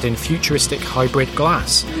is clad in futuristic hybrid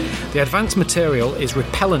glass. The advanced material is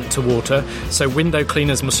repellent to water, so window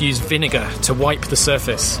cleaners must use vinegar to wipe the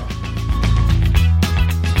surface.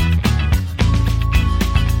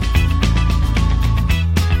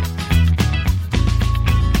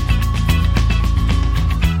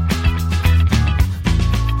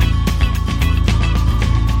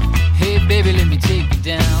 Hey baby, let me take you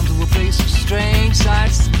down to a place of strange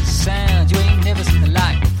sights and sounds. You ain't never seen the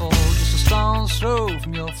like before, just a stone's throw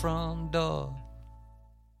from your front door.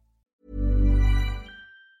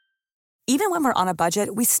 Even when we're on a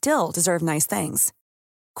budget, we still deserve nice things.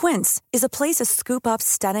 Quince is a place to scoop up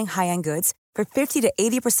stunning high-end goods for 50 to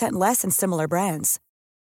 80% less than similar brands.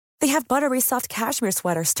 They have buttery soft cashmere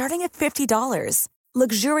sweaters starting at $50,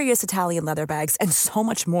 luxurious Italian leather bags, and so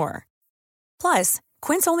much more. Plus,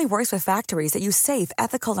 Quince only works with factories that use safe,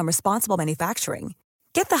 ethical, and responsible manufacturing.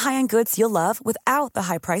 Get the high-end goods you'll love without the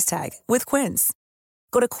high price tag with Quince.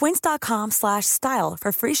 Go to quince.com/style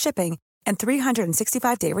for free shipping and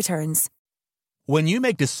 365-day returns. When you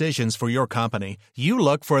make decisions for your company, you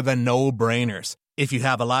look for the no-brainers. If you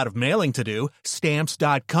have a lot of mailing to do,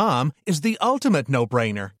 Stamps.com is the ultimate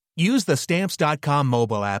no-brainer. Use the Stamps.com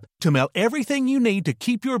mobile app to mail everything you need to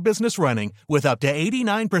keep your business running with up to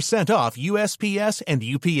 89% off USPS and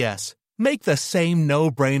UPS. Make the same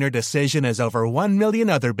no-brainer decision as over 1 million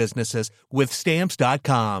other businesses with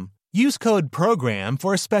Stamps.com. Use code PROGRAM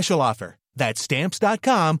for a special offer. That's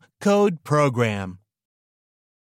Stamps.com, code PROGRAM.